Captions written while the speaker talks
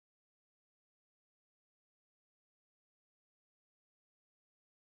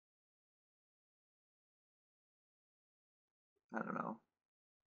I don't know,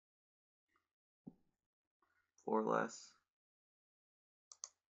 4 less.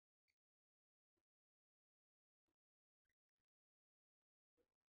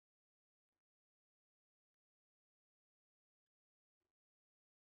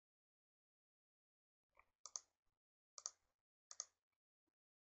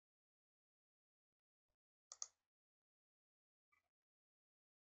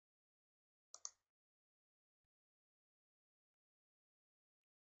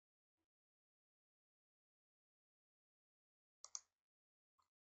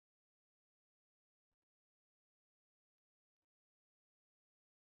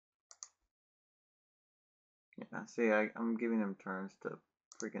 Yeah, see, I'm giving him turns to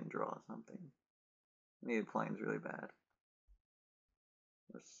freaking draw something. I needed planes really bad.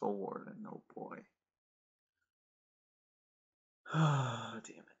 A sword, and oh boy. Damn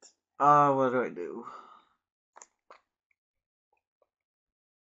it. What do I do?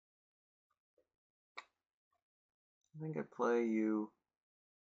 I think I play you.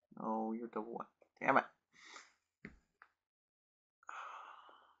 Oh, you're double one. Damn it.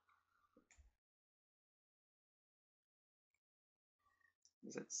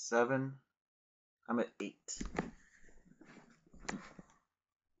 Is it 7? I'm at 8.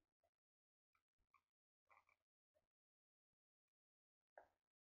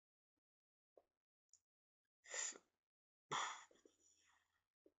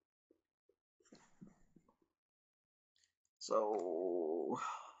 So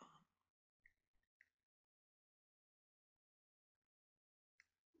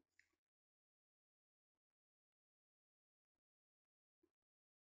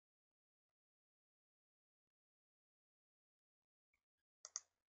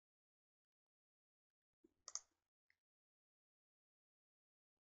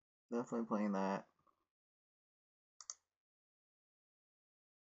definitely playing that.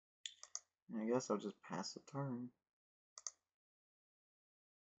 I guess I'll just pass the turn.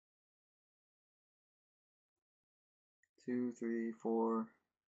 Two, three, 4,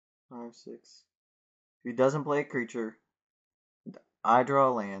 5, 6. If he doesn't play a creature, I draw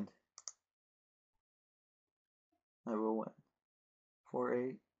a land. I will win. 4,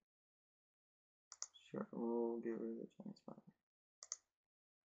 8. Sure, we'll get rid of the giant spider.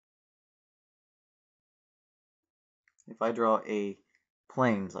 If I draw a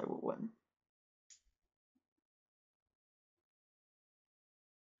plains, I will win.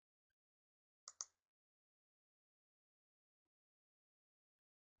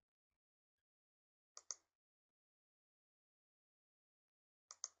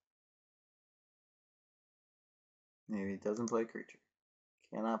 Maybe he doesn't play creature.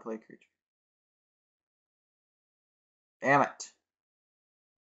 Cannot play creature. Damn it.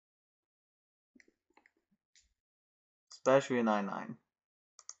 Especially a 9/9.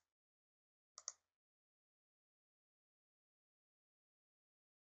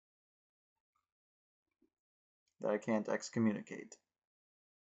 That I can't excommunicate.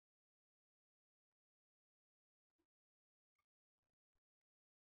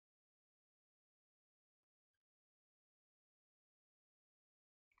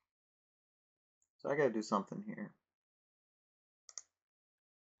 So I gotta do something here.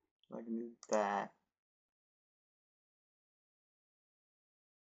 So I can do that.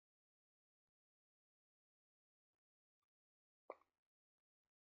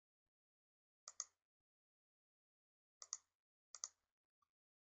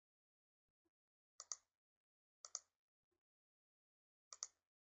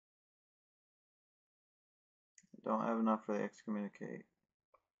 I don't have enough for the excommunicate.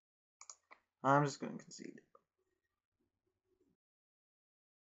 I'm just gonna concede.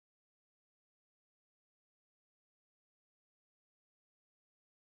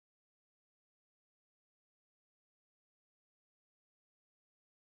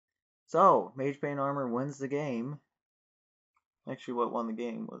 So, Mage Bane Armor wins the game. Actually, what won the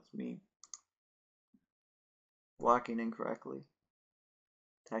game was me blocking incorrectly.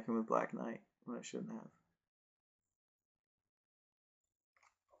 Attacking with Black Knight when I shouldn't have.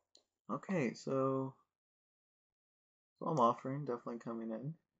 Okay, so I'm offering, definitely coming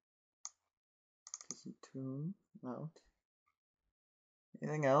in. Tune out.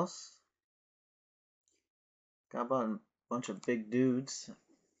 Anything else? Got a bunch of big dudes.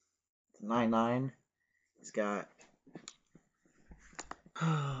 9/9. He's got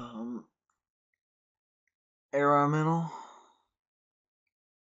Aeromental.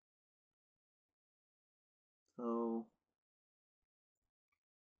 So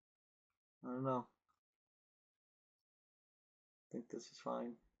I don't know. I think this is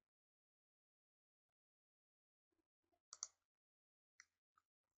fine.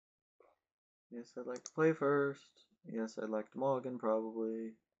 Yes, I'd like to play first. Yes, I'd like to mulligan,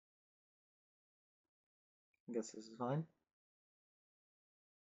 probably. I guess this is fine.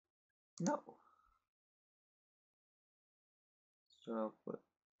 No. Start off with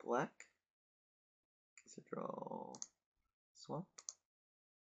black. Guess I draw swamp.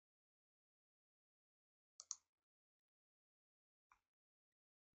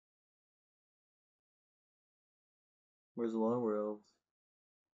 Where's the lower elves?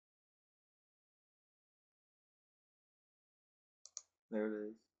 There it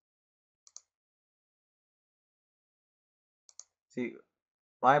is. See,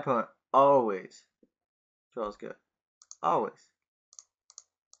 my opponent always draws good. Always.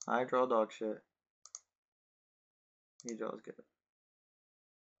 I draw dog shit. He draws good.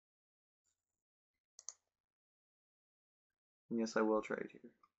 And yes, I will trade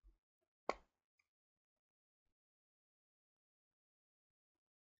here.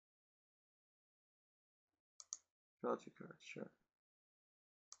 Draw 2 cards, sure.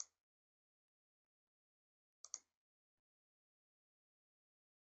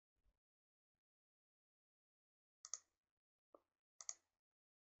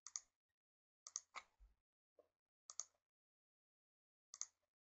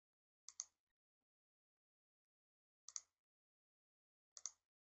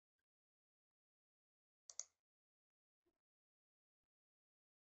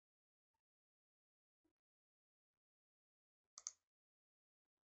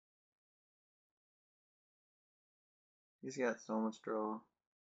 He's got so much draw.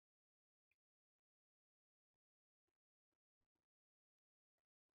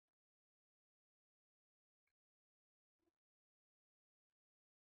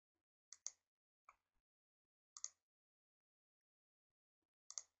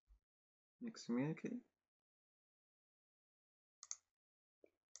 Excommunicate.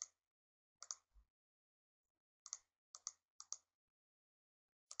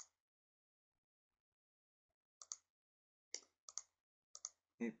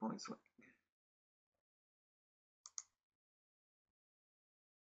 Eight-point swing.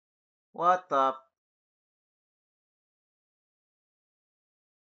 What the?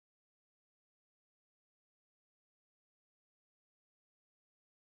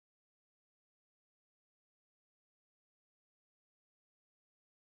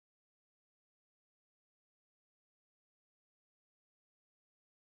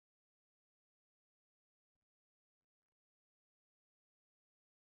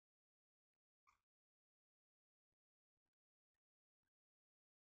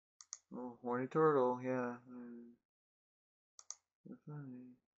 Oh, horny turtle, yeah.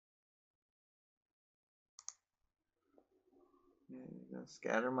 Funny. Yeah, you gotta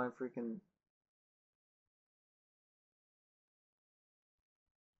scatter my freaking.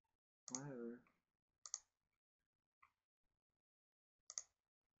 Whatever.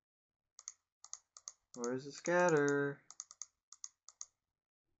 Where's the scatter?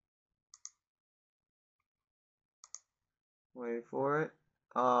 Wait for it.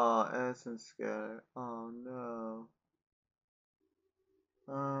 Oh, essence scatter. Oh no.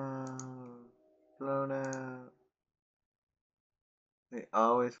 Oh, blown out. They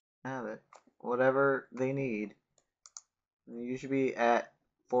always have it. Whatever they need. You should be at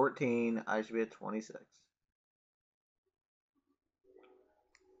 14. I should be at 26.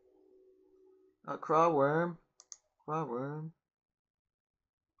 A clawworm. Clawworm.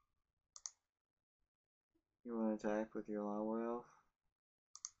 You want to attack with your Lawnmower Elf?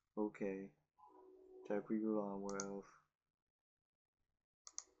 Okay. Attack with your Lawnmower Elf.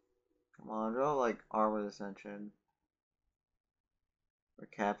 Come on, draw like Armored Ascension. Or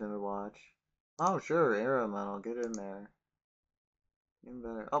Captain of the Watch. Oh, sure, Arrow Metal. Get in there. Even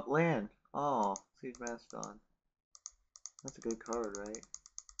better. Up land. Oh, Siege Mastodon. That's a good card, right?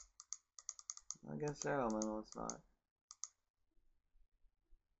 Against Arrow Metal, it's not.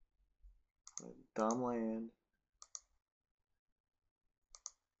 Dumb land.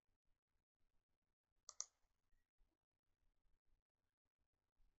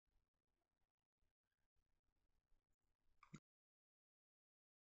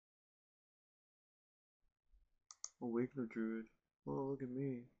 Awakener Druid. Oh, look at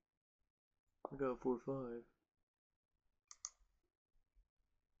me. I got 4/5.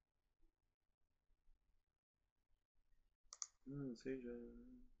 Sage.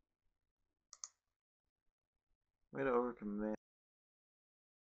 Way to overcommit.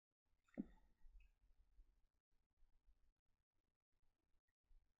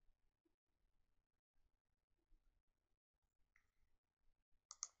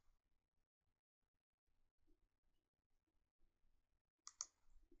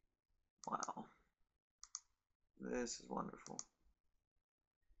 Wow. This is wonderful.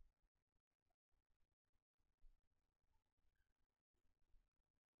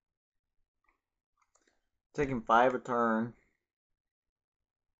 Taking 5 a turn.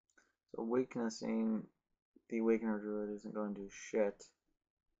 So weaknessing the Awakener Druid isn't going to do shit.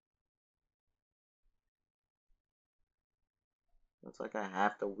 Looks like I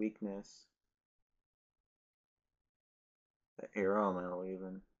have to weakness the arrow metal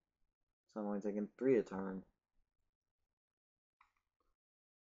even. So I'm only taking 3 a turn.